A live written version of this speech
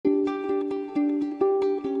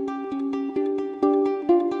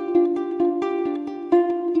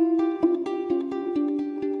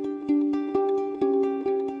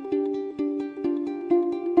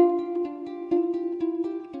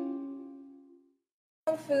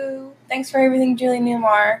Fu. Thanks for everything, Julie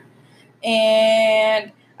Newmar.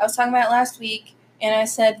 And I was talking about it last week, and I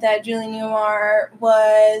said that Julie Newmar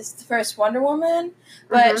was the first Wonder Woman,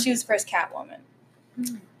 but she was the first Catwoman.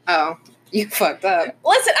 Oh, you fucked up.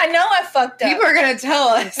 Listen, I know I fucked up. People are gonna tell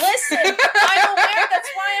us. Listen, I'm aware. That's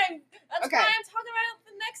why I'm talking about it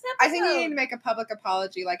the next episode. I think you need to make a public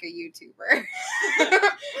apology like a YouTuber.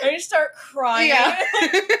 I just start crying. Yeah. I'm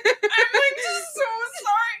like, just so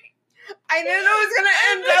sorry. I didn't know it was gonna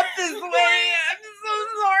end up this way. I'm so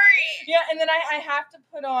sorry. Yeah, and then I have to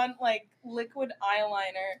put on like liquid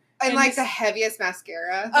eyeliner And like the heaviest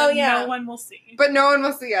mascara. Oh yeah, no one will see. But no one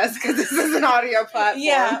will see us because this is an audio platform.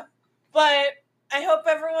 Yeah, but I hope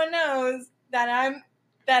everyone knows that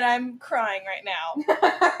I'm crying right now.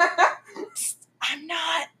 I'm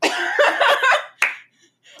not.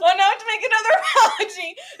 Well, now I have to make another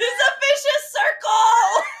apology. This is a vicious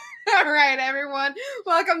circle. All right, everyone.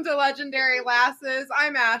 Welcome to Legendary Lasses.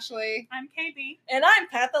 I'm Ashley. I'm KB. And I'm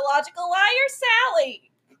Pathological Liar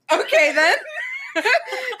Sally. Okay, then.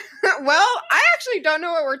 Well, I actually don't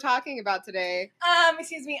know what we're talking about today.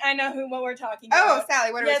 Excuse me, I know what we're talking about. Oh,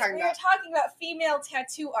 Sally, what are we talking about? We're talking about female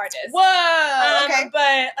tattoo artists. Whoa! Okay.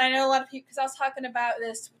 But I know a lot of people, because I was talking about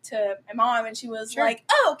this to my mom, and she was like,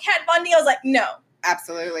 oh, Kat Von D. I was like, no.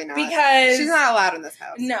 Absolutely not. Because she's not allowed in this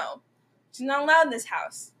house. No. She's not allowed in this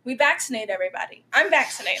house. We vaccinate everybody. I'm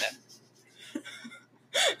vaccinated.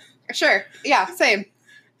 Sure. Yeah, same.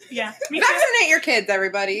 Yeah. Vaccinate your kids,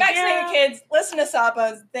 everybody. Vaccinate your kids. Listen to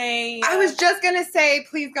Sabas. I was just going to say,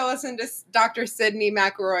 please go listen to Dr. Sydney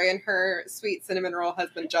McElroy and her sweet cinnamon roll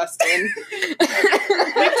husband, Justin. We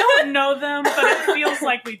don't know them, but it feels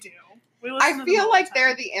like we do. I feel like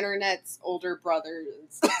they're the internet's older brother and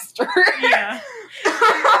sister. Yeah.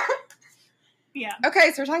 Yeah.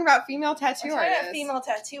 Okay, so we're talking about female tattoo artists. Female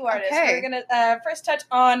tattoo artists. Okay. We're going to first touch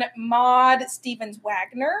on Maud Stevens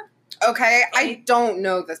Wagner. Okay, I don't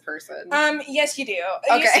know this person. Yes, you do.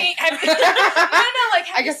 Okay. You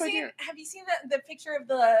see, have you seen the picture of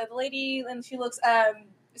the lady, and she looks,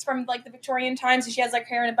 it's from like the Victorian times, and she has like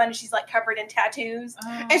hair in a bun, and she's like covered in tattoos.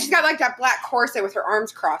 And she's got like that black corset with her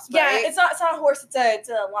arms crossed, right? Yeah, it's not a horse, it's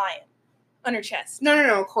a lion on her chest.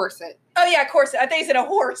 No, corset. Oh yeah, corset. I thought you said a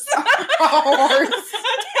horse. A horse.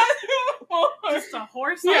 Just a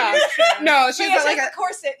horse? Yeah. No, she's got like a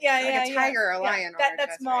corset. Yeah, a tiger, a lion.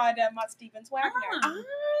 That's Maud Stevens Wagner.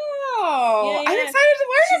 Oh, I'm excited to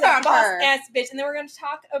learn about her. Boss ass bitch. And then we're going to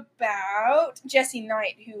talk about Jessie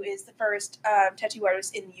Knight, who is the first tattoo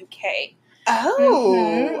artist in the UK.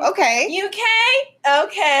 Oh, okay. UK?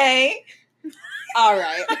 Okay. All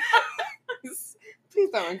right. Please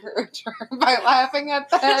don't encourage her by laughing at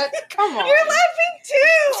that. Come on. You're laughing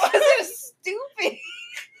too. This is stupid.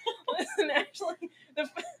 Listen, actually,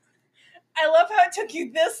 I love how it took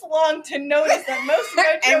you this long to notice that most of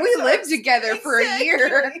our jokes and we are lived together for a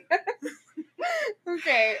year.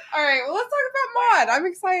 Okay. All right. Well, let's talk about Maud. I'm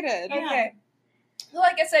excited. Okay.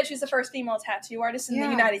 Like I said, she's the first female tattoo artist in the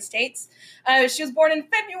United States. She was born in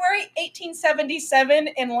February 1877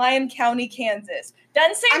 in Lyon County, Kansas.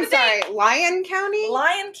 Doesn't say I'm sorry, Lyon County?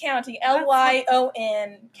 Lyon County,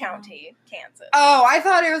 Lyon County, Kansas. Oh, I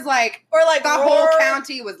thought it was like, or like the whole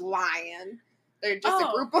county was lion. They're just a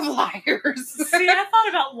group of liars. See, I thought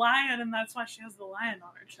about lion, and that's why she has the lion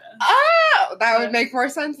on her chest. Oh, that would make more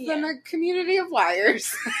sense than a community of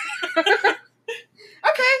liars. Okay.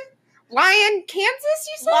 Lyon, Kansas,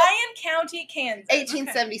 you said? Lyon County, Kansas.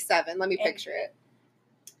 1877. Let me picture it.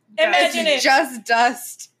 Imagine it. Just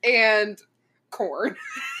dust and corn.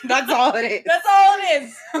 That's all it is. That's all it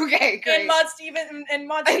is. Okay, great. And Maud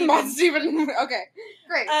Stevens. Okay,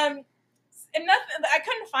 great. And nothing. I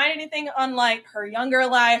couldn't find anything on like her younger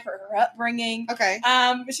life or her upbringing. Okay.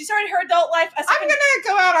 But she started her adult life. I'm gonna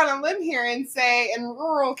go out on a limb here and say in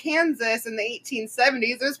rural Kansas in the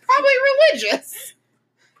 1870s, it was probably religious.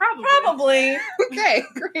 Probably. Okay,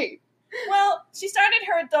 great. Well, she started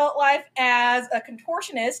her adult life as a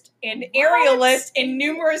contortionist and aerialist in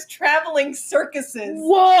numerous traveling circuses.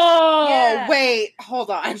 Whoa! Yeah. Wait, hold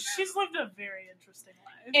on. She's lived a very interesting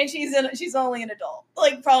life. And she's only an adult.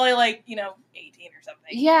 Like, probably 18 or something.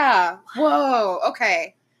 Yeah. Whoa,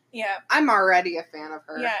 okay. Yeah. I'm already a fan of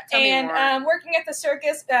her. Yeah. Tell me more. And working at the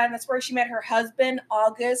circus, that's where she met her husband,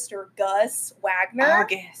 August or Gus Wagner.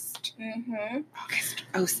 August. Mm-hmm. August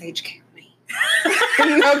Osage County.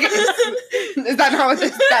 Is that not what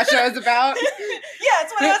that show is about? Yeah,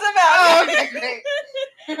 that's what it was about. Oh, okay, great.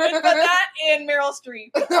 But that and Meryl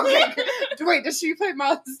Streep. Okay. Wait, does she play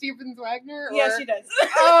Maud Stevens Wagner? Or? Yeah, she does.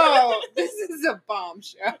 Oh, this is a bomb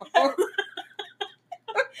show.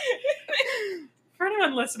 For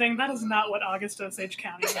anyone listening, that is not what August Osage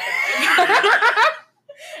County is about.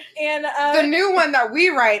 And the new one that we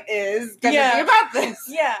write is going to be about this.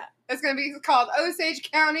 Yeah. It's going to be called Osage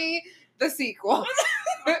County, the sequel.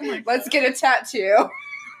 my Let's God. get a tattoo.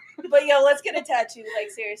 But let's get a tattoo.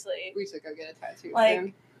 Like, seriously. We should go get a tattoo Like,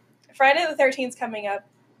 soon. Friday the 13th coming up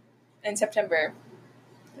in September.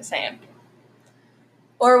 Just saying.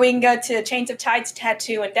 Or we can go to Chains of Tides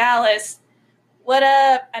Tattoo in Dallas. What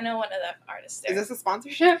up? I know one of the artists there. Is this a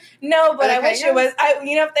sponsorship? No, but Are they I wish paying it was.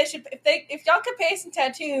 If y'all could pay some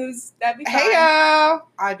tattoos, that'd be fine. Heyo!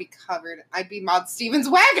 I'd be covered. I'd be Maud Stevens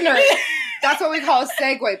Wagner. That's what we call a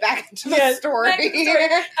segue back into the Yes, story. back to the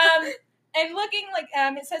story. And looking like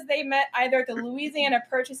it says they met either at the Louisiana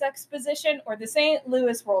Purchase Exposition or the St.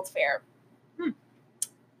 Louis World's Fair.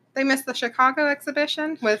 They missed the Chicago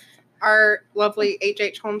exhibition with our lovely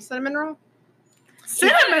H.H. Holmes cinnamon roll.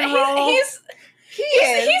 Cinnamon roll. He's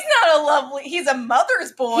not a lovely. He's a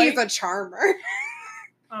mother's boy. He's a charmer.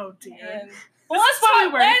 Oh dear. And- Well, let's what we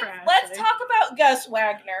talk. wearing for Let's Ashley. talk about Gus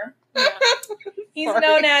Wagner. Yeah. He's Sorry.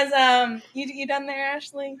 known as You done there,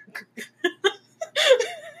 Ashley?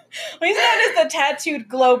 Well, he's known as the tattooed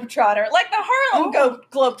globetrotter, like the Harlem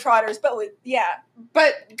Globetrotters, but with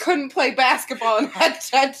But couldn't play basketball and had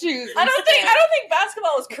tattoos. I don't think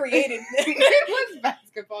basketball was created. It was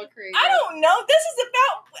basketball created. I don't know. This is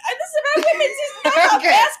about women's. It's not about Okay.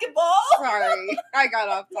 basketball. Sorry, I got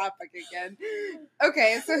off topic again.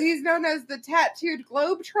 Okay, so he's known as the tattooed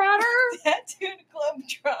globetrotter. Tattooed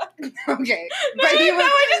globetrotter. Okay, No, but he was.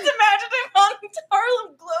 I just imagined him on the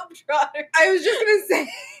Harlem Globetrotter. I was just gonna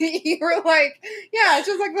say, you were like, yeah, it's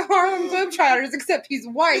just like the Harlem Globetrotters, except he's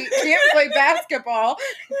white, can't play basketball,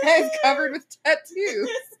 and is covered with tattoos.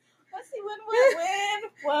 Let's see, when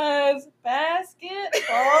was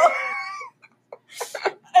basketball?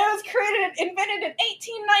 It was invented in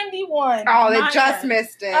 1891. Oh, they Not just yet.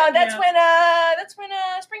 missed it. That's Yeah. when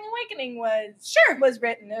Spring Awakening was Sure.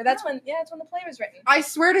 written. Or that's when the play was written. I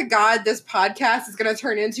swear to God, this podcast is going to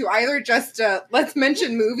turn into either just let's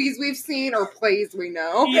mention movies we've seen or plays we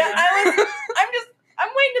know. Yeah. I'm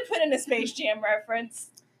waiting to put in a Space Jam reference.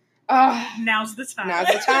 Now's the time. Now's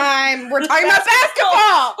the time. We're talking about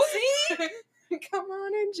basketball. See? Come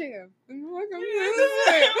on in, Jam.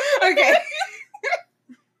 Okay.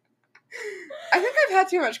 I think I've had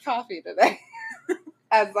too much coffee today.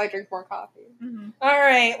 As I drink more coffee. Mhm. All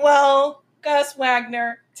right. Well, Gus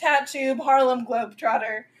Wagner, tattoo Harlem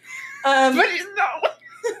Globetrotter. But he's not.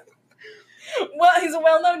 Well, he's a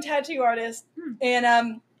well-known tattoo artist,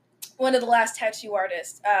 and one of the last tattoo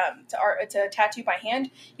artists to tattoo by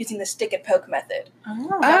hand using the stick and poke method. Oh.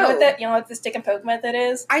 You know what the stick and poke method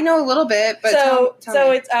is? I know a little bit, but so tell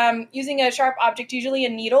me. it's using a sharp object, usually a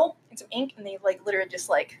needle and some ink, and they literally just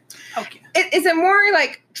Okay. Is it more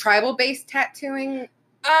like tribal-based tattooing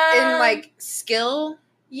in skill?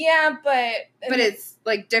 yeah, but It's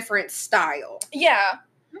like different style. yeah.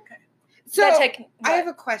 Okay. So that tech- I have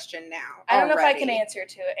a question now. I don't know if I can already.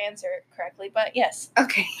 answer it correctly, but yes,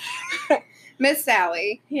 Okay. Miss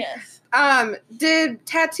Sally, yes. did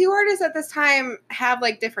tattoo artists at this time have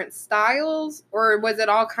like different styles, or was it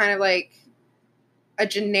all kind of like a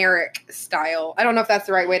generic style? I don't know if that's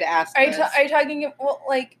the right way to ask Are this. you talking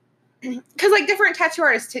like? Because like different tattoo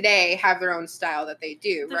artists today have their own style that they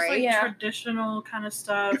do, There's right? like Yeah. traditional kind of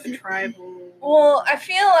stuff, tribal. Well, I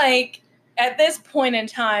feel like at this point in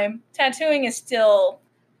time, tattooing is still.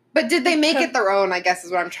 But did they make it their own? I guess is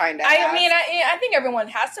what I'm trying to ask. I mean, I think everyone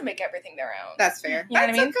has to make everything their own. That's fair. You know what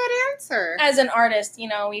That's I mean? a good answer. As an artist, we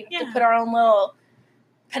have to Yeah. put our own little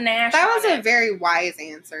panache. That was on a it. very wise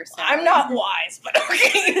answer. Sally. I'm not wise, but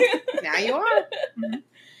okay. Now you are.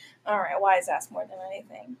 All right, wise ass more than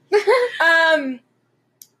anything.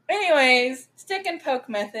 Anyways, stick and poke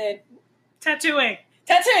method. Tattooing.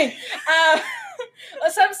 Tattooing.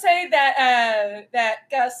 Some say that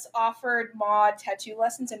Gus offered Maud tattoo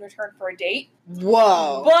lessons in return for a date,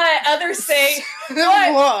 Whoa. but others say,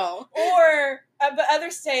 Whoa. but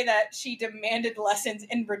others say that she demanded lessons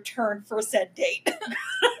in return for said date.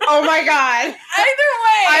 Oh my God.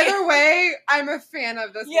 Either way. Either way, I'm a fan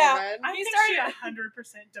of this Yeah. woman. I He think started- she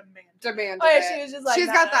 100% demanded. Demanded Oh yeah, it. she was just like She's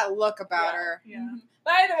got that look about Yeah. her. Yeah. Mhm.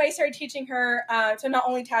 But either way, started teaching her to not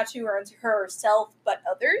only tattoo herself but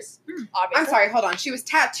others. Obviously, I'm sorry, hold on. She was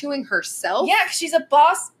tattooing herself? Yeah, 'cause she's a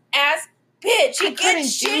boss ass bitch. She I couldn't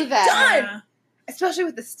gets do shit that. done. Yeah. Especially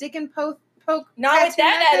with the stick and poke. Not with tattoo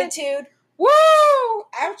that method. attitude. Woo!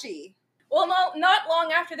 Ouchie. Well, no, not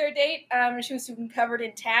long after their date, she was covered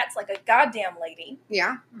in tats like a goddamn lady.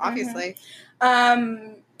 Yeah, obviously.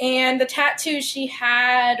 And the tattoos she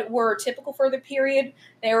had were typical for the period.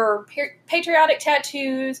 They were patriotic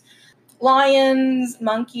tattoos, lions,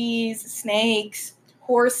 monkeys, snakes,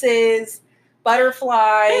 horses,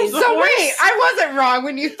 butterflies. The So horse? wait, I wasn't wrong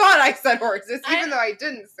when you thought I said horses, I- even though I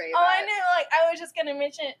didn't say Oh, I that. knew. Like I was just gonna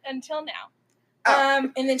mention it until now. Oh.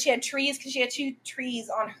 And then she had trees because she had 2 trees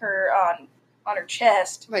on her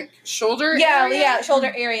chest. Like shoulder Yeah, area? yeah,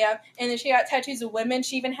 shoulder area. And then she got tattoos of women.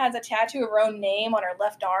 She even has a tattoo of her own name on her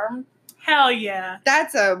left arm. Hell yeah.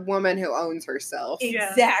 That's a woman who owns herself. Yeah.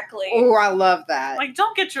 Exactly. Oh, I love that. Like,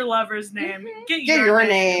 don't get your lover's name. Mhm. Get Get your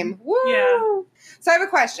name. Woo! Yeah. So I have a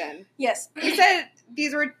question. Yes. You said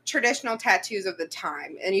these were traditional tattoos of the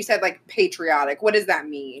time, and you said like patriotic. What does that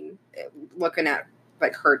mean? Looking at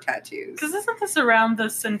like her tattoos. Because isn't this around the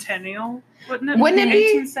centennial? Wouldn't it Wouldn't it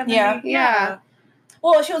be? 1870? Yeah. Yeah.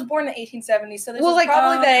 Well, she was born in the 1870s, so this Well, was like,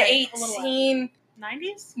 probably okay, the a little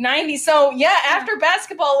 1890s. 90s? So, yeah, after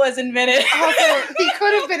basketball was invented. Also, he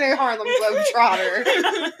could have been a Harlem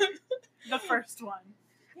Globetrotter. The first one.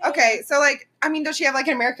 Okay, so like, I mean, does she have like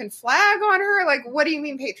an American flag on her? Like, what do you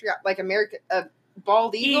mean patriotic? Like American, a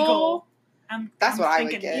bald eagle? That's what I would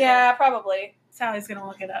thinking get. eagle. Yeah, probably. Sally's going to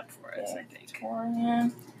look it up for us, I think. Victoria.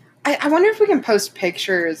 I wonder if we can post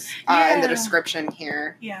pictures in the Yeah. description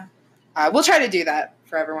here. Yeah. We'll try to do that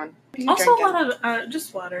for everyone. Also, Drink a it. lot of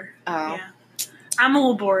just water. Oh. Yeah. I'm a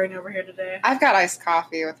little boring over here today. I've got iced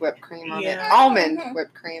coffee with whipped cream on it. Yeah. Almond Mhm.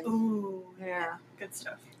 whipped cream. Ooh. Yeah. Good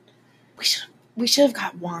stuff. We should have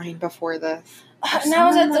got wine before this. And I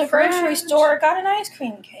was some at in the the grocery fridge. store, got an ice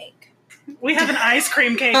cream cake. We have an ice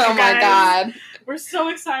cream cake. Oh you my guys. god. We're so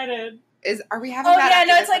excited. Are we having Oh that? yeah, after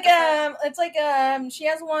no, this it's like she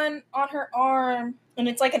has one on her arm, and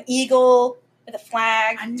it's like an eagle with a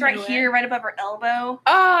flag. I It's right knew it. here, right above her elbow.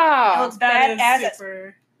 Oh, Oh, it's That badass. is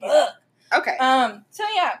super. Ugh. okay. So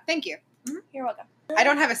yeah, Thank you. you're welcome. I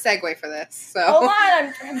don't have a segue for this, so Hold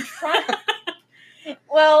on, I'm trying.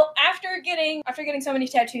 Well, after getting so many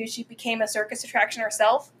tattoos, she became a circus attraction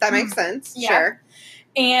herself. that makes sense. Yeah. Sure.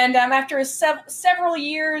 And after several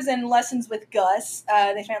years and lessons with Gus,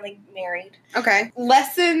 they finally married. Okay.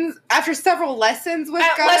 Lessons after several lessons with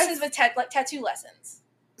Gus. Lessons with tattoo lessons.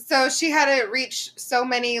 So she had to reach so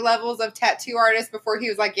many levels of tattoo artist before he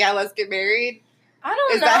was like, "Yeah, let's get married." I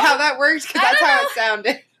don't Is know. that how that works? Because I that's don't how know. it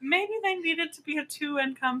sounded. Maybe they needed to be a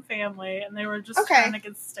 2-income family, and they were just Okay. trying to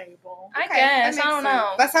get stable. I Okay, guess. that I makes don't sense.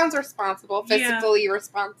 know. That sounds responsible, Yeah. fiscally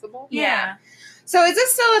responsible. Yeah. So is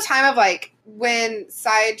this still a time of like when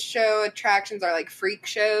sideshow attractions are like freak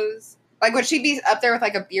shows? Like would she be up there with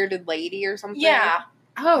like a bearded lady or something? Yeah.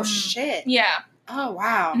 Oh Mm. shit. Yeah. Oh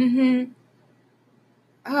wow. Mm-hmm.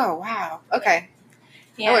 Oh wow. Okay.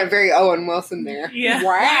 I Yeah. went very Owen Wilson there. Yeah.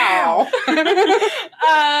 Wow.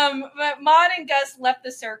 But Maud and Gus left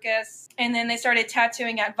the circus, and then they started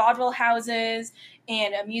tattooing at vaudeville houses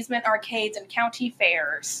and amusement arcades and county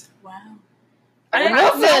fairs. Wow. Owen I-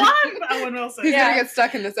 Wilson. Owen Wilson. He's Yeah. gonna get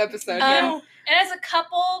stuck in this episode. And as a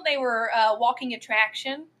couple, they were walking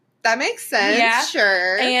attraction, That makes sense. Yeah.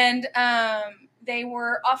 Sure. and they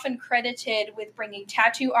were often credited with bringing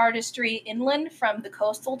tattoo artistry inland from the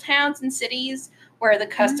coastal towns and cities where the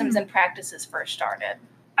customs and practices first started.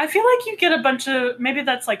 I feel like you get a bunch of, maybe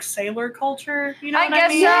that's like sailor culture, you know I what guess I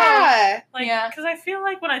mean? so. yeah. Like, Yeah. because I feel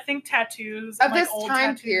like when I think tattoos Of and, like, this old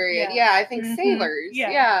time tattoos- period. Yeah, I think Mhm. sailors. Yeah.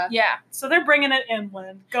 Yeah. Yeah. So they're bringing it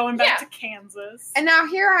inland, going back Yeah. to Kansas. And now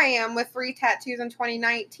here I am with 3 tattoos in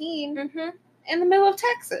 2019 Mm-hmm. in the middle of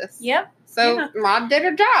Texas. Yep. So Yeah. Maud did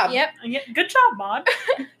her job. Yep. Yeah, good job, Maud.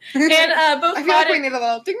 And both I feel Maud like we and, need a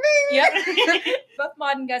little ding ding. yep. Both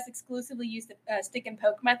Maud and Gus exclusively used the stick and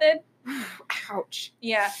poke method. Ouch.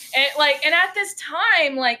 Yeah, and at this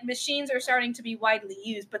time, like machines are starting to be widely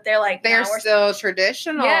used, but they're like They're now we're still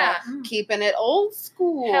traditional. Yeah. Keeping it old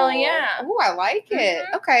school. Hell yeah. Oh, I like it.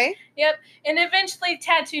 Mhm. Okay. and eventually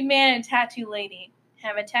tattooed man and tattoo lady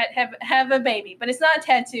have a baby, but it's not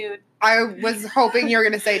tattooed. I was hoping you were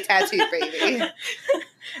going to say tattoo baby.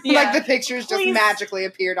 Yeah. Like the pictures just Please. magically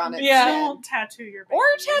appeared on it. Yeah. Don't tattoo your baby. Or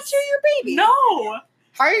tattoo your baby. No.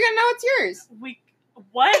 How are you going to know it's yours?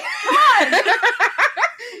 What?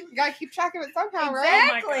 You got to keep track of it somehow, right?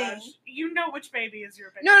 Exactly. Oh my gosh. You know which baby is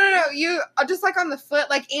your baby. No. You just like on the foot,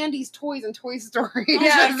 like Andy's toys in Toy Story.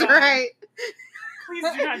 Yeah. Just right. Please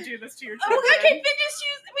do not do this to your Oh, children. okay, then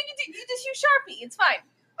you just use Sharpie. It's fine.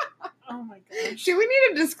 Oh my gosh. Do we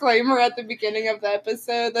need a disclaimer at the beginning of the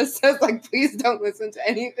episode that says, like, please don't listen to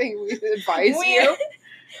anything we advise you?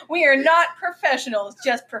 We are not professionals,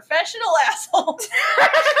 just professional assholes.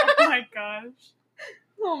 Oh my gosh.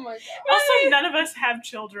 Oh my god. Also, none of us have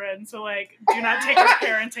children, so like, do not take our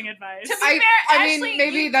parenting advice. To be fair, I Ashley, mean,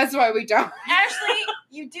 maybe that's why we don't. Ashley,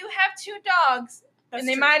 you do have 2 dogs, That's and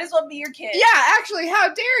they true. might as well be your kids. Yeah, actually,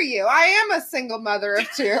 how dare you? I am a single mother of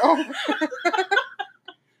 2.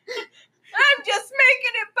 I'm just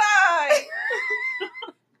making it by.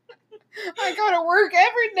 work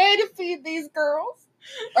every day to feed these girls.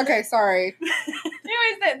 Okay, sorry.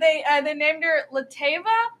 Anyways, they named her Lateva.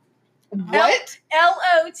 What?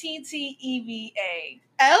 Lotteva.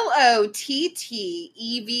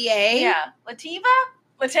 Lotteva? Yeah, Lateva.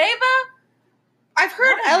 I've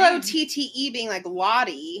heard What a name. Lotte being like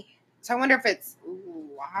Lottie. So I wonder if it's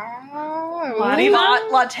wow. Lateva?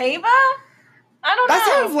 Lateva. I don't know. That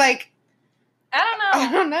sounds like I don't know.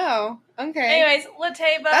 I don't know. Okay. Anyways,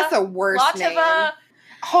 Lateva. That's the worst name. Lateva.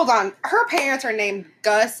 Hold on. Her parents are named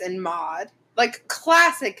Gus and Maud. Like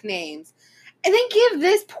classic names. And then give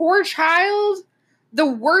this poor child the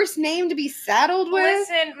worst name to be saddled with?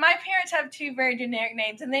 Listen, my parents have two very generic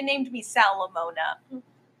names, and they named me Salamona.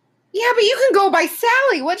 Yeah, but you can go by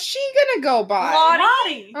Sally. What's she gonna go by?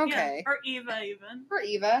 Lottie. Okay. Yeah. Or Eva, even. Or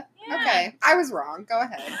Eva. Yeah. Okay. I was wrong. Go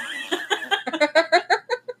ahead.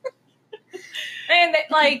 And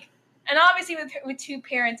and obviously with two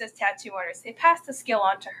parents as tattoo artists, they passed the skill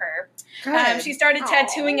on to her. Good. She started Aw.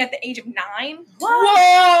 tattooing at the age of 9.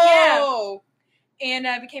 Whoa! And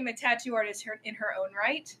became a tattoo artist in her own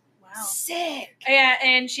right. Wow. Sick. Yeah,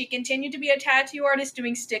 and she continued to be a tattoo artist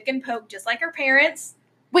doing stick and poke just like her parents.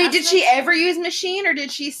 Wait, did she ever use machine or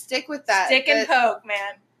did she stick with that? Stick and poke,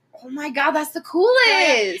 man. Oh my god, that's the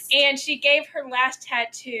coolest. And she gave her last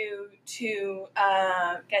tattoo to,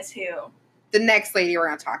 guess who? The next lady we're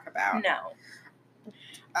going to talk about. No.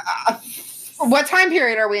 What time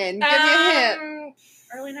period are we in? Give me a hint.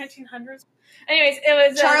 Early 1900s. Anyways, it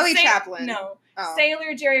was Charlie Chaplin. No. Oh.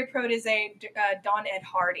 Sailor Jerry protege Don Ed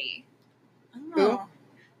Hardy. Oh.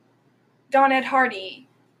 Don Ed Hardy.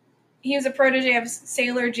 He was a protege of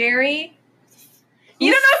Sailor Jerry.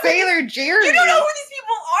 You don't know Sailor Jerry. You don't know who these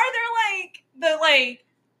people are? They're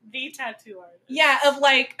The tattoo artist. of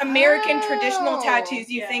American traditional Oh, tattoos.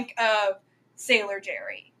 You yeah. think of Sailor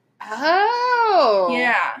Jerry. Oh.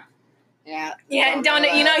 Yeah. Yeah. Yeah, and Don't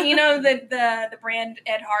Don, know you that. know the brand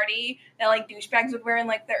Ed Hardy that douchebags would wear in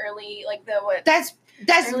the early the what? That's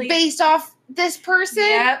Really? based off this person?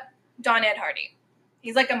 Yep, Don Ed Hardy.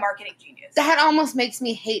 He's like a marketing genius. That almost makes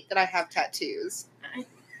me hate that I have tattoos.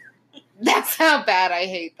 That's how bad I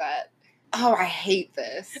hate that. Oh, I hate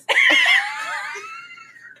this.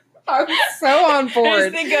 I'm so on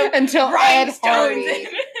board think of until Ed Rhinestones. Hardy.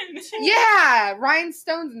 Yeah,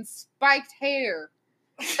 rhinestones and spiked hair.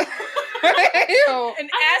 Ew. And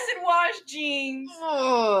acid wash jeans. To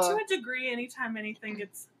Ugh. a degree, anytime anything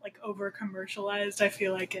gets over commercialized, I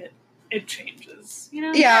feel like it changes. You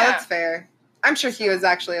know? Yeah, that's fair. I'm sure he was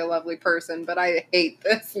actually a lovely person, but I hate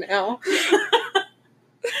this now.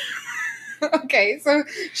 Okay, so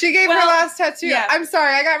she gave her Well, last tattoo. yeah. I'm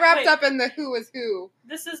sorry, I got wrapped Wait. up in the who was who.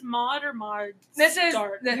 This is Maud or Maud? This is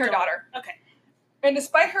her daughter. Okay. And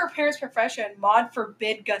despite her parents' profession, Maud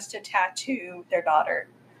forbid Gus to tattoo their daughter.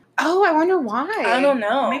 Oh, I wonder why. I don't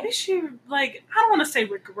know. Maybe she I don't want to say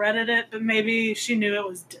regretted it, but maybe she knew it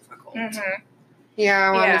was difficult. Mm-hmm. Yeah,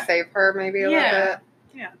 I wanted Yeah. to save her maybe a Yeah. little bit.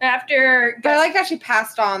 After But I Gus, like that she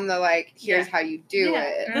passed on the here's Yeah. how you do Yeah,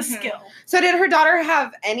 it. the Mhm. skill. So did her daughter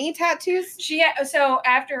have any tattoos? so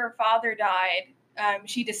after her father died,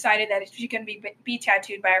 she decided that if she couldn't be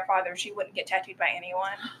tattooed by her father, she wouldn't get tattooed by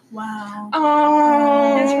anyone. Wow.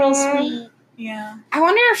 Oh, That's real sweet. Yeah. I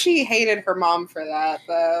wonder if she hated her mom for that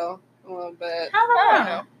though, a little bit. I don't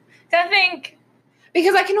know. I think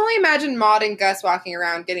Because I can only imagine Maud and Gus walking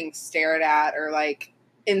around getting stared at or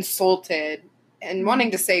insulted and wanting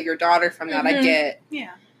to save your daughter from that. I Mhm. get,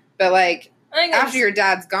 Yeah. but I think after your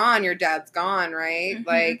dad's gone, right?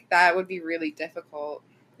 Mhm. That would be really difficult.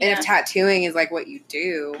 And yeah. if tattooing is what you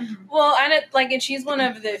do, Well, and she's one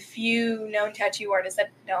of the few known tattoo artists that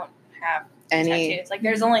don't have any, tattoos.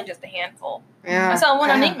 There's only just a handful. yeah, I saw one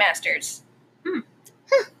on yeah. Ink Masters.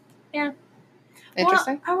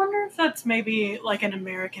 Interesting. Well, I wonder if that's maybe an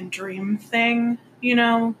American dream thing,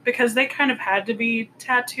 because they kind of had to be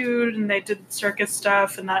tattooed and they did circus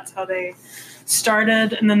stuff and that's how they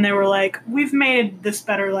started. And then they were like, we've made this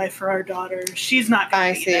better life for our daughter. She's not going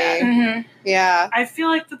I to be see. that. Mm-hmm. Yeah, I feel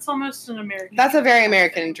like that's almost an American that's a dream very thing.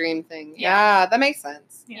 American dream thing. Yeah. Yeah, that makes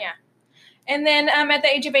sense. Yeah. And then at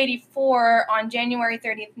the age of 84, on January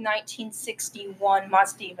 30th, 1961, Maud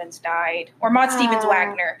Stevens died. Or Maud Stevens Aw.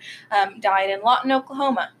 Wagner died in Lawton,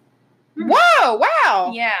 Oklahoma. Whoa!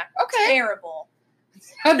 Wow. Yeah. Okay. Terrible.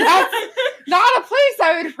 That's not a place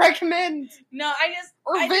I would recommend No,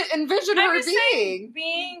 or envision I'm her just saying, being.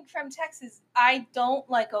 being from Texas, I don't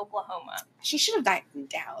like Oklahoma. She should have died in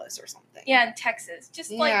Dallas or something. Yeah, in Texas.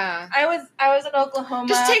 Just Yeah. I was in Oklahoma.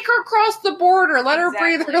 Just take her across the border. Let her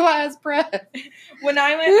breathe Exactly. her last breath. When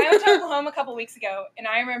I went to Oklahoma a couple weeks ago, and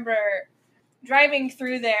I remember driving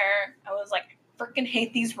through there. I was freaking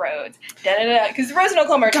hate these roads. Because the roads in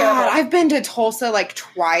Oklahoma are God, terrible. I've been to Tulsa like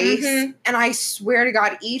twice, Mhm. and I swear to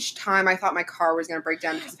God, each time I thought my car was going to break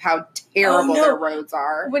down because of how terrible their roads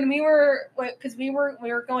are. When we were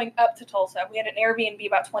going up to Tulsa, we had an Airbnb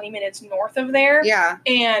about 20 minutes north of there. Yeah.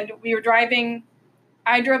 And we were driving.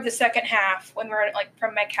 I drove the second half when we were like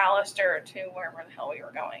from McAllister to wherever the hell we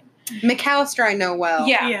were going. McAllister, I know well.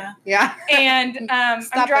 Yeah. Yeah. And I'm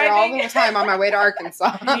Stop there all driving the time on my way to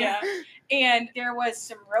Arkansas. Yeah. and there was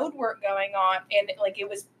some road work going on, and like it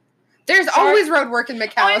was. There's always road work in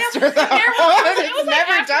McAllister, though. It's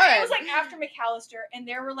never done. It was like after McAllister, and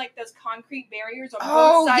there were like those concrete barriers on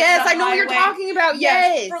Oh, both sides yes, of the I know what you're highway. talking about.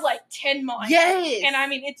 Yes. For like 10 miles. Yes. And I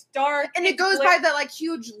mean, it's dark. And it goes by that like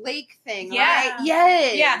huge lake thing, Yeah. right?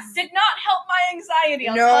 Yes. Yeah, did not help my anxiety.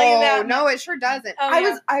 I'll tell you that. No, it sure doesn't.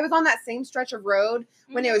 Oh, I was on that same stretch of road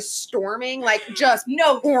when it was storming, like just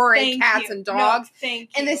no pouring thank cats you. and dogs. No, thank you.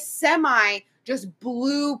 And this semi just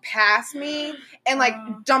blew past me and like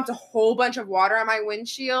dumped a whole bunch of water on my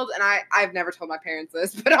windshield. And I've never told my parents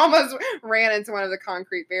this, but almost ran into one of the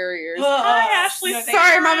concrete barriers. Hi, Ashley. No,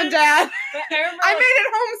 Sorry, Mom and Dad. But I remember, I made it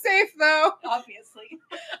home safe though. obviously.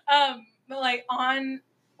 But like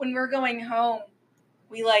when we were going home,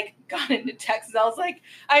 we like got into Texas. I was like,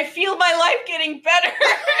 I feel my life getting better.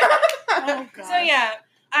 Oh, God. So yeah,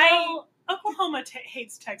 Well, Oklahoma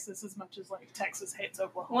hates Texas as much as like Texas hates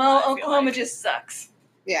Oklahoma. well, I feel Oklahoma like. just sucks.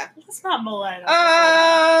 Yeah. Let's not malign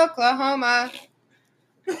Oklahoma.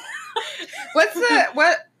 What's the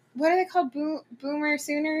what are they called? Boomer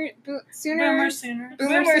Sooners? Boomer Sooners.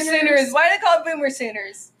 Boomer Sooners. Why do they call it Boomer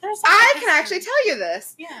Sooners? I can actually tell you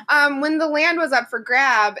this. Yeah. When the land was up for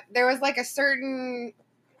grab, there was like a certain.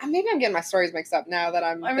 Maybe I'm getting my stories mixed up now that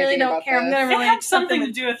I'm. I really thinking don't about care. I'm this. gonna It really had something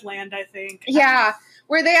to do with land, I think. Yeah,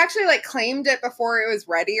 where they actually like claimed it before it was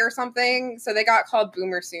ready or something, so they got called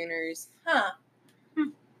Boomer Sooners. Huh.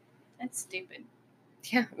 That's stupid.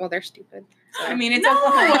 Yeah, well, they're stupid. So. I mean, it's No!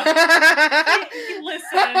 Oklahoma. Listen,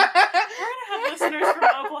 we're gonna have listeners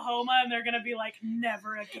from Oklahoma, and they're gonna be like,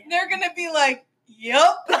 "Never again." They're gonna be like,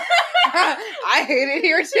 "Yup." I hate it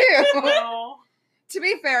here too. No. To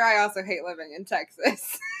be fair, I also hate living in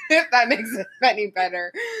Texas. If that makes it any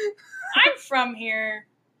better. I'm from here.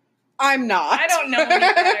 I'm not. I don't know any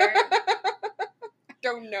better. I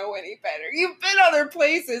don't know any better. You've been other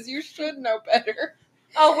places. You should know better.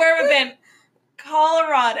 Oh, where have we been?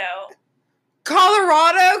 Colorado.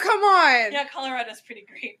 Colorado? Come on. Yeah, Colorado's pretty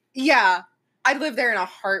great. Yeah. I'd live there in a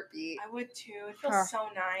heartbeat. I would too. It feels Oh, so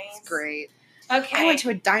nice. It's great. Okay. I went to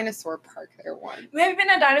a dinosaur park there once. Have you been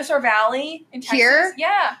to Dinosaur Valley in Texas? Here?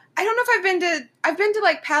 Yeah. I don't know if I've been to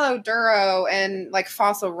like Palo Duro and like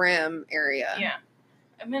Fossil Rim area. Yeah.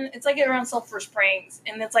 I mean, it's like around Sulphur Springs,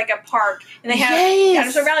 and it's like a park, and they have Yes.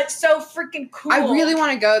 Dinosaur Valley. It's so freaking cool. I really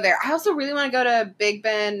want to go there. I also really want to go to Big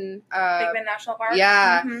Bend. Big Bend National Park.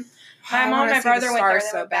 Yeah. Mhm. I My mom wanna and my see the brother went there. stars They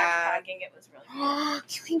so went bad. backpacking. It was really cool.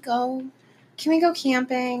 Can we go? Can we go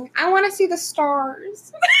camping? I want to see the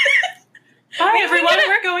stars. Bye, We everyone. gotta-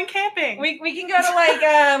 We're going camping. We can go to like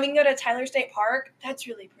we can go to Tyler State Park. That's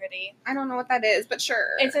really pretty. I don't know what that is, but sure.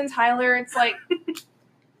 It's in Tyler. It's like,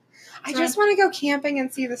 I just want to go camping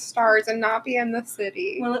and see the stars and not be in the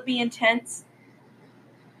city. will it be intense?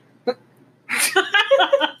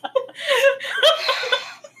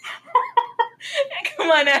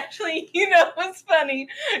 Come on, Ashley. You know what's funny.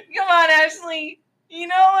 Come on, Ashley. You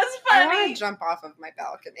know what's I want funny. to jump off of my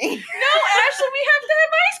balcony. No, Ashley, we have to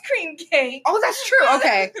have ice cream cake. Oh, that's true.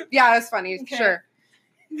 Okay. Yeah, that's funny. Okay. Sure.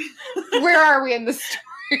 Where are we in the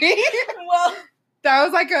story? Well, That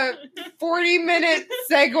was like a 40-minute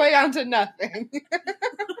segue onto nothing.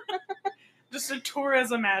 Just a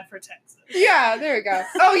tourism ad for Texas. Yeah, there we go.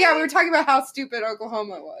 Oh, yeah, we were talking about how stupid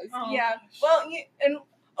Oklahoma was. Oh, yeah. gosh. Well, and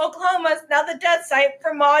Oklahoma's now the death site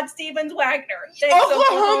for Maud Stevens Wagner. Thanks,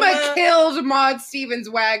 Oklahoma killed Maud Stevens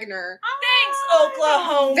Wagner. Thanks,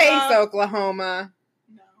 Oklahoma. Thanks, Oklahoma.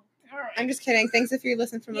 No. All right. I'm just kidding. Thanks if you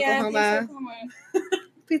listen from Yeah, Oklahoma. thanks, Oklahoma.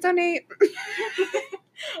 Please donate.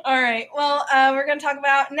 All right. Well, we're going to talk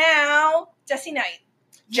about now Jessie Knight.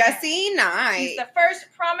 Jessie Knight. She's the first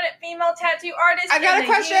prominent female tattoo artist. I've got in a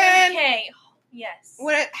the question. UK. Yes.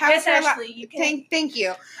 How's Yes, her Ashley, you can. Thank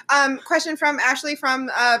you. Question from Ashley from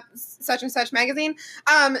such and such magazine.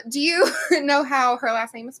 Do you know how her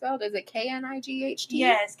last name is spelled? Is it Knight?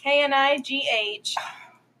 Yes, Knight.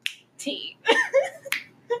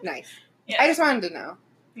 Nice. Yes. I just wanted to know.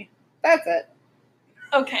 Yeah. That's it.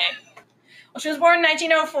 Okay. Well, she was born in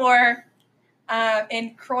 1904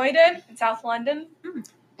 in Croydon, in South London.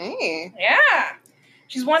 Hey. Yeah.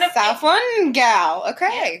 She's one of South London gal.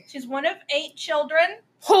 Okay. She's one of 8 children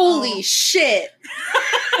Holy Oh. shit.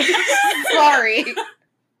 Sorry.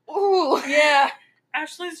 Ooh. Yeah.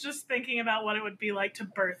 Ashley's just thinking about what it would be like to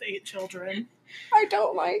birth 8 children. I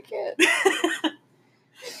don't like it.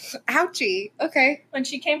 Ouchie. Okay. When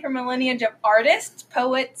she came from a lineage of artists,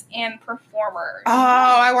 poets, and performers. Oh,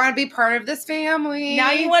 I want to be part of this family.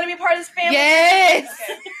 Now you want to be part of this family? Yes.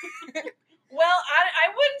 Okay. Well, I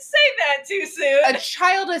wouldn't say that too soon. A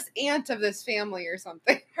childless aunt of this family or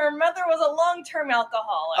something. Her mother was a long-term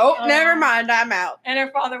alcoholic. Oh, never mind. I'm out. And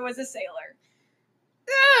her father was a sailor.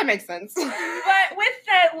 That makes sense. But with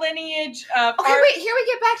that lineage of Okay, wait. Here we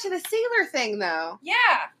get back to the sailor thing, though. Yeah.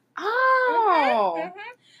 Oh.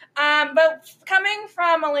 But coming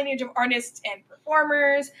from a lineage of artists and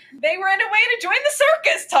performers, they ran away to join the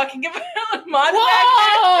circus, talking about mod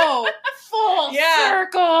Whoa! Full Yeah.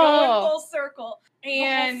 circle. going full circle. The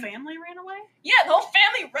And whole family ran away? yeah, the whole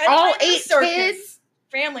family ran All away to the 8 circus. kids?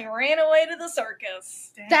 Family ran away to the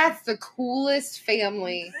circus. Damn. That's the coolest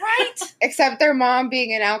family. Right? Except their mom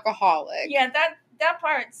being an alcoholic. Yeah, that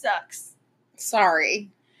part sucks. Sorry.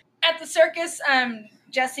 At the circus,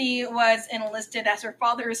 Jessie was enlisted as her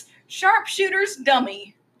father's sharpshooter's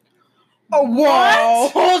dummy. Oh, whoa.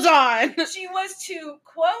 Hold on. She was to,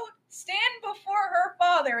 quote, stand before her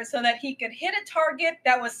father so that he could hit a target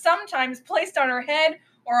that was sometimes placed on her head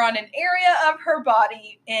or on an area of her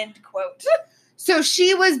body, end quote. So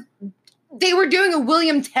they were doing a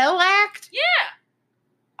William Tell act? Yeah.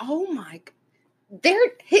 Oh my. How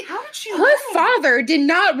did she Her know? father did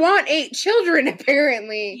not want 8 children,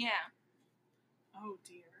 apparently. Yeah. Oh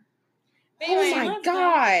dear. But Oh anyway, my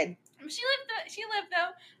god. She lived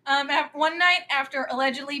though. One night after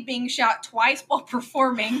allegedly being shot twice while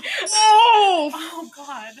performing, Oh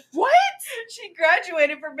god. What? she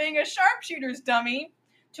graduated from being a sharpshooter's dummy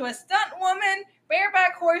to a stunt woman,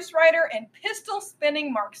 bareback horse rider, and pistol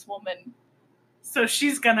spinning markswoman. So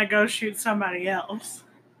she's gonna go shoot somebody else.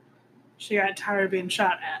 She got tired of being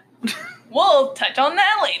shot at. We'll touch on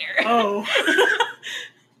that later. Oh.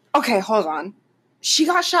 Okay, hold on. She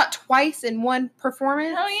got shot twice in one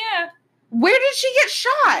performance? Oh yeah. Where did she get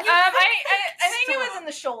shot? I think it was in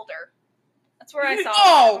the shoulder. That's where I saw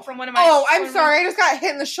Oh. it from one of my. Oh, I'm one of sorry. I just got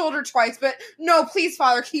hit in the shoulder twice, but no, please,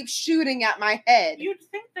 Father, keep shooting at my head. You'd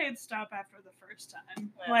think they'd stop after the first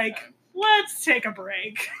time. Yeah. Like, let's take a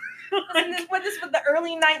break. Isn't this what this was the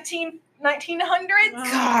early 1900s?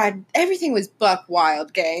 God, everything was buck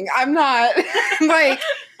wild, gang. I'm not like,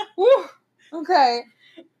 whew, okay.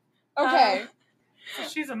 Okay. So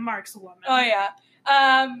she's a markswoman. Oh yeah.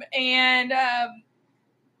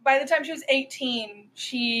 By the time she was 18,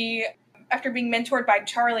 she, after being mentored by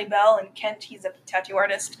Charlie Bell and Kent, he's a tattoo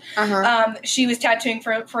artist, Uh-huh. she was tattooing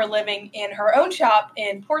for a living in her own shop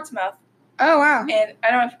in Portsmouth. Oh, wow. And I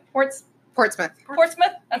don't know if Portsmouth.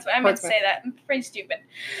 Portsmouth? That's what I meant to Portsmouth. say that. I'm pretty stupid.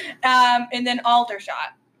 And then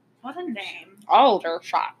Aldershot. What a name.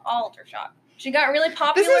 Aldershot. Aldershot. She got really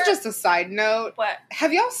popular. This is just a side note. What?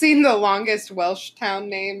 Have y'all seen the longest Welsh town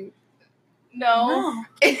name? No.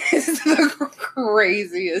 It is the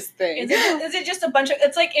craziest thing. Is it just a bunch of,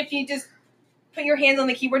 it's like if you just put your hands on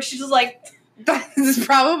the keyboard, she's just like, That is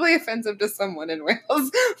probably offensive to someone in Wales,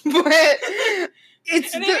 but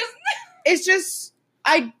it's and the, then just, it's just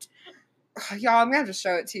y'all. I'm gonna have to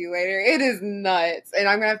show it to you later. It is nuts, and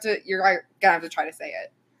you're gonna have to try to say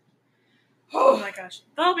it. Oh my gosh.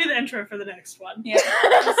 That'll be the intro for the next one. yeah.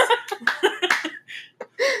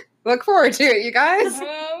 Look forward to it, you guys.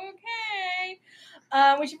 Okay.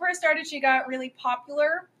 When she first started, she got really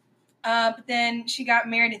popular. But then she got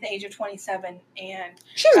married at the age of 27, and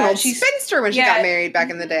She was an old she's- spinster when she yeah. got married back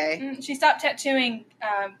in the day. she stopped tattooing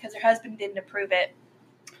because her husband didn't approve it.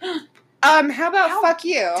 How about How fuck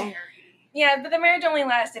you? Dare you. Yeah, but the marriage only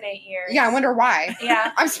lasted 8 years. Yeah, I wonder why.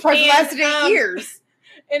 Yeah. I'm surprised it And, lasted 8 um, years.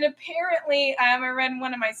 And apparently, I read in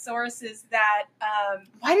one of my sources that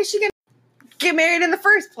Why did she get married in the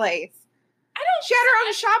first place? I don't. She had her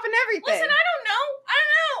own shop and everything. Listen, I don't know.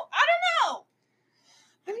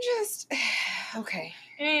 I'm just okay.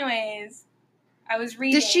 Anyways, I was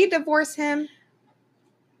reading. Did she divorce him?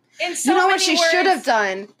 In so You know what many she words, should have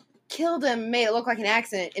done? Killed him, made it look like an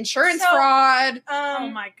accident. Insurance So- fraud. Oh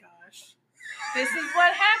my gosh. This is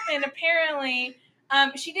what happened. Apparently,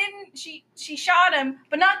 she didn't. She shot him,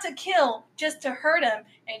 but not to kill, just to hurt him.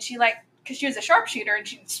 And she because she was a sharpshooter, and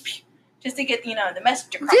she just to get the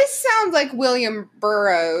message across. This sounds like William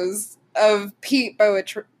Burroughs of Pete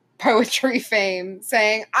poetry fame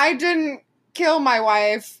saying, "I didn't kill my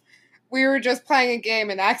wife. We were just playing a game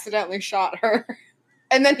and accidentally shot her."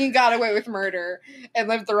 And then he got away with murder and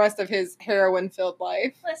lived the rest of his heroin-filled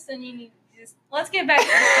life. Listen, you need to let's get back to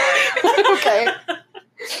the story.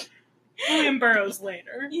 Okay. William Burroughs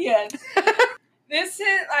later. Yes. This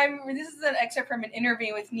is an excerpt from an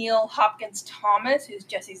interview with Neil Hopkins Thomas, who's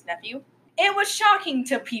Jesse's nephew. It was shocking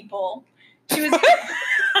to people. She was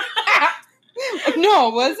No,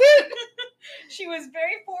 was it? She was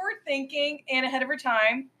very forward-thinking and ahead of her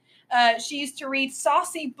time. She used to read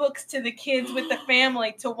saucy books to the kids with the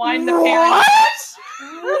family to wind the parents.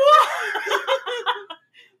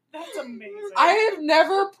 That's amazing. I have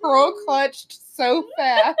never pearl clutched so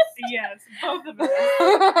fast. Yes, both of us.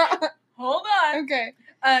 Hold on. Okay.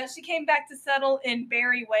 She came back to settle in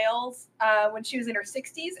Barry, Wales, when she was in her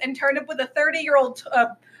 60s and turned up with a 30-year-old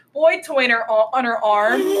boy toy on her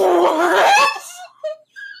arm. What?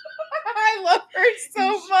 I love her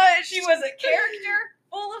so much. She was a character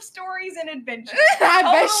full of stories and adventures. I bet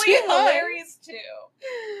Totally she was. hilarious too.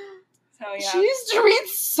 So yeah. She used to read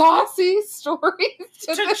saucy stories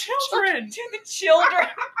to To the children. To the children.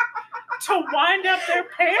 To wind up their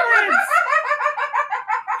parents.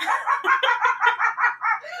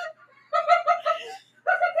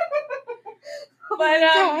 But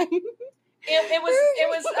God. it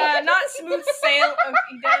was not smooth sail. Oh,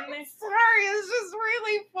 you done this? Sorry, it's just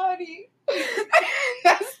really funny.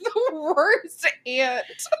 That's the worst aunt.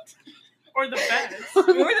 Or the best.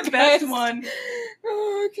 We were the best one.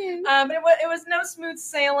 Oh, okay. But it was no smooth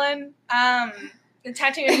sailing. The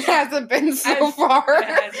tattoo It hasn't been so far. It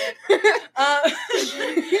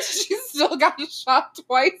hasn't. She still got shot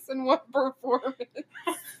twice in one performance.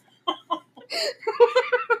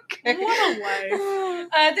 Okay. What a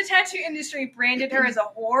life. The tattoo industry branded her as a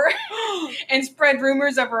whore and spread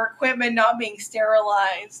rumors of her equipment not being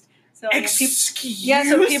sterilized. So Excuse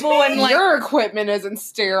so people wouldn't like. Your equipment isn't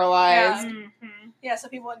sterilized. Mhm. Yeah, so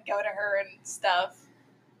people would go to her and stuff.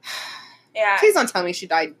 Yeah. Please don't tell me she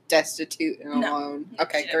died destitute and No. alone.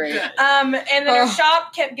 Okay, She great. Good. And then her Ugh.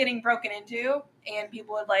 shop kept getting broken into, and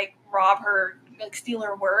people would like rob her, like steal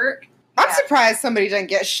her work. I'm Yeah. surprised somebody didn't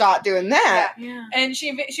get shot doing that. Yeah. And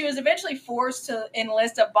she was eventually forced to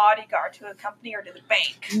enlist a bodyguard to accompany her to the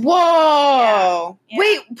bank. Whoa! Yeah.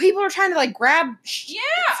 Wait, people were trying to like grab Yeah.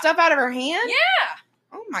 stuff out of her hand. Yeah.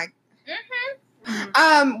 Oh my.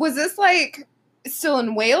 Mm-hmm. Was this like still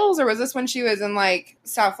in Wales, or was this when she was in like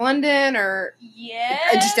South London, or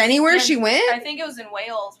Yeah. just anywhere she went? I think it was in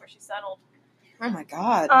Wales where she settled. Oh my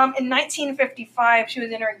god. In 1955, she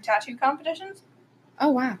was entering tattoo competitions. Oh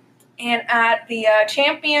wow. And at the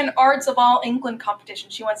Champion Arts of All England competition,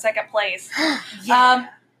 she won second place.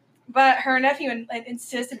 But her nephew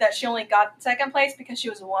insisted that she only got second place because she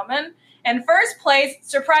was a woman. And first place,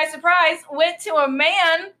 surprise, surprise, went to a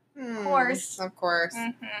man. Of course. Of course.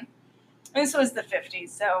 Mm-hmm. This was the 50s,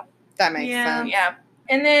 so That makes Yeah. sense. yeah.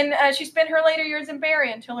 And then she spent her later years in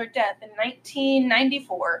Barry until her death in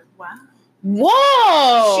 1994. Wow.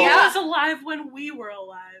 Whoa! She Yeah. was alive when we were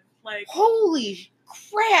alive. Like, Holy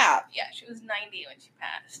crap! Yeah, she was 90 when she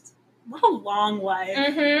passed. what a long life.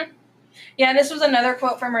 Mm-hmm. Yeah, this was another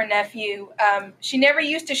quote from her nephew. She never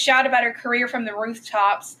used to shout about her career from the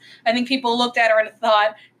rooftops. I think people looked at her and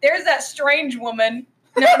thought, "There's that strange woman."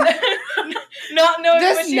 Not knowing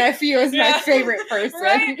This what she, nephew is my Yeah. favorite person.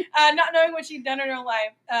 right? Not knowing what she'd done in her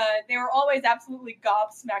life. They were always absolutely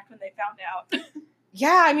gobsmacked when they found out.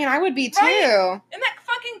 Yeah, I mean, I would be too. Right? Isn't that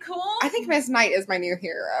fucking cool? I think Miss Knight is my new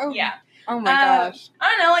hero. Yeah. Oh my gosh. I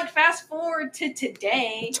don't know. Like fast forward to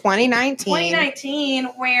today. 2019. 2019,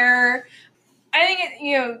 where I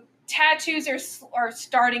think tattoos are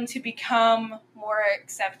starting to become more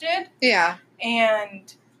accepted, Yeah,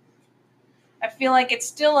 and I feel like it's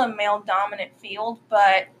still a male dominant field,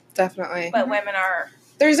 but definitely. women are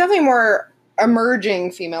There's definitely more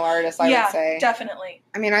emerging female artists, I would say. definitely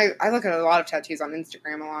I mean, I look at a lot of tattoos on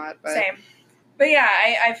Instagram a lot, but same. But yeah,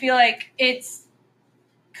 I feel like it's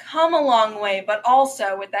come a long way, but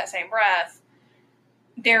also with that same breath,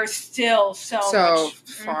 there's still so much.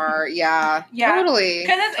 far. Yeah, Yeah. totally.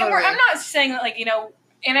 Because totally. I'm not saying that, like,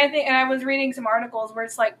 and I was reading some articles where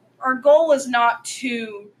it's like, our goal is not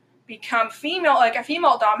to become female, like a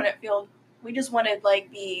female dominant field. We just want to,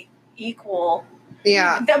 like, be equal.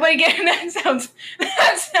 Yeah, But again, that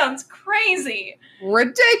sounds crazy.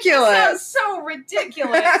 ridiculous. That sounds so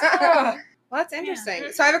ridiculous. Ugh. Well, that's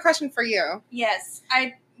interesting. So I have a question for you. Yes.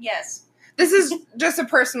 This is just a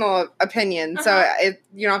personal opinion, so Uh-huh.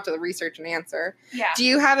 you don't have to research and answer. Yeah. Do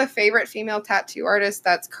you have a favorite female tattoo artist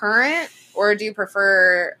that's current, or do you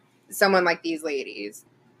prefer someone like these ladies?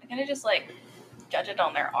 I'm going to just, like, judge it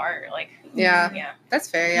on their art. Like, Yeah. Yeah. That's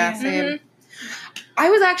fair, yeah, Mhm. same. I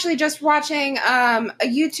was actually just watching a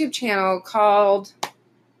YouTube channel called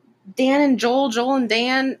Dan and Joel and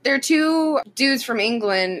Dan. They're two dudes from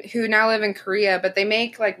England who now live in Korea, but they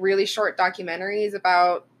make like really short documentaries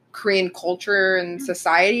about Korean culture and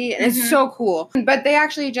society, and it's so cool. But they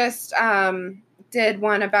actually just did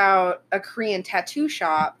one about a Korean tattoo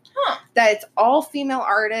shop that it's all female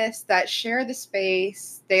artists that share the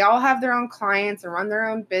space. They all have their own clients and run their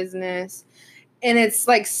own business. And it's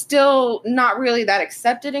like still not really that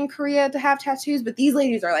accepted in Korea to have tattoos, but these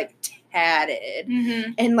ladies are like tatted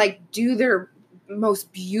and like do their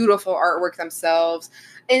most beautiful artwork themselves.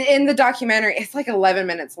 In the documentary, it's like 11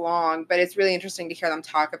 minutes long, but it's really interesting to hear them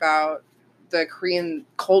talk about the Korean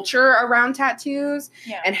culture around tattoos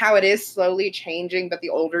and how it is slowly changing, but the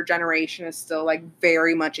older generation is still like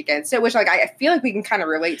very much against it, which like I feel like we can kind of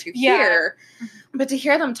relate to here. But to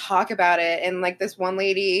hear them talk about it, and like this one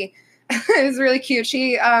lady is really cute.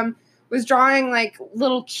 She was drawing like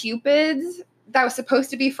little cupids that was supposed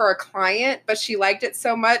to be for a client, but she liked it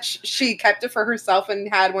so much she kept it for herself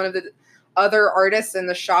and had one of the other artists in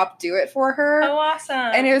the shop do it for her. Oh, awesome.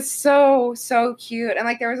 And it was so cute. And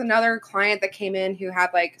like there was another client that came in who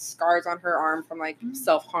had like scars on her arm from like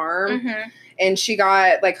self-harm, and she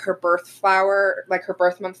got like her birth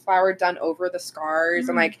month flower done over the scars.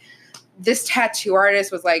 And like this tattoo artist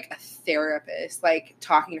was like a therapist, like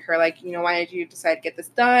talking to her like, you know, why did you decide to get this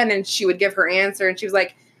done? And she would give her answer, and she was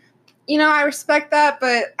like, you know, I respect that,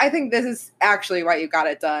 but I think this is actually why you got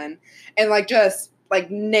it done. And like just like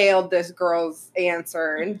nailed this girl's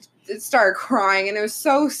answer and started crying, and it was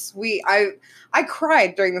so sweet. I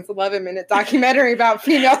cried during this 11-minute documentary about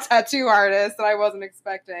female tattoo artists that I wasn't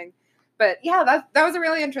expecting. But yeah, that was a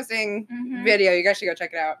really interesting video. You guys should go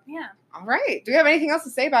check it out. Yeah. All right. Do we have anything else to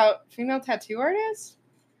say about female tattoo artists?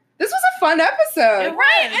 This was a fun episode.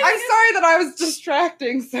 Right. I'm sorry that I was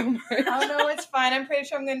distracting so much. Oh, no, it's fine. I'm pretty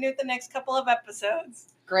sure I'm going to do it the next couple of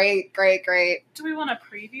episodes. Great. Do we want to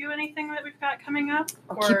preview anything that we've got coming up?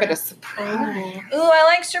 Or keep it a surprise. Ooh, I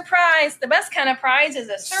like surprise. The best kind of prize is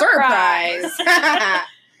a surprise. I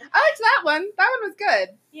liked that one. That one was good.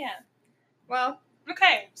 Yeah. Well.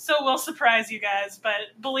 Okay, so we'll surprise you guys,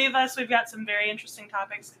 but believe us, we've got some very interesting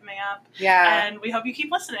topics coming up. Yeah. And we hope you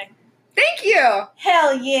keep listening. Thank you.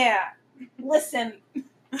 Hell yeah. Listen.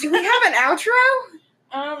 Do we have an outro?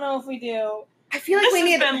 I don't know if we do. I feel like this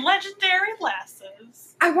has been Legendary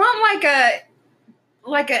Lasses. I want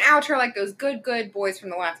like an outro like those good boys from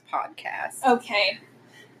the last podcast. Okay.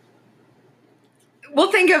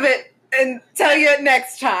 We'll think of it and tell you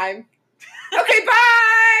next time. Okay, bye!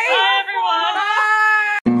 Bye, everyone! Bye!